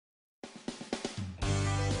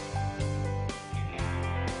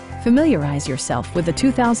Familiarize yourself with the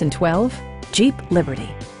 2012 Jeep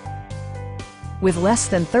Liberty. With less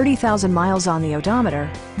than 30,000 miles on the odometer,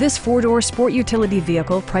 this four-door sport utility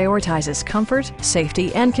vehicle prioritizes comfort,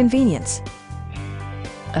 safety, and convenience.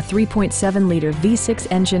 A 3.7-liter V6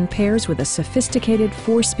 engine pairs with a sophisticated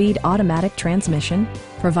four-speed automatic transmission,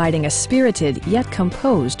 providing a spirited yet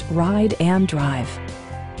composed ride and drive.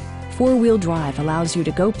 Four-wheel drive allows you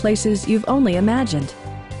to go places you've only imagined.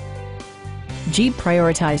 Jeep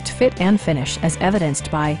prioritized fit and finish as evidenced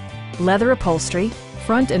by leather upholstery,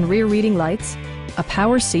 front and rear reading lights, a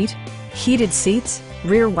power seat, heated seats,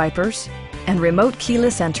 rear wipers, and remote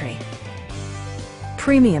keyless entry.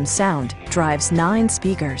 Premium sound drives 9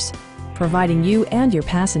 speakers, providing you and your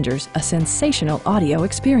passengers a sensational audio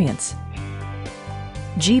experience.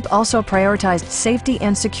 Jeep also prioritized safety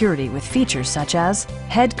and security with features such as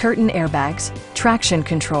head curtain airbags, traction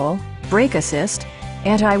control, brake assist,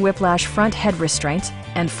 anti-whiplash front head restraints,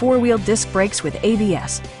 and four-wheel disc brakes with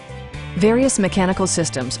ABS. Various mechanical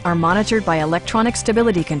systems are monitored by electronic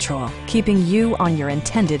stability control, keeping you on your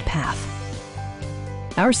intended path.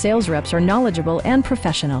 Our sales reps are knowledgeable and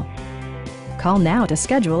professional. Call now to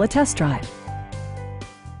schedule a test drive.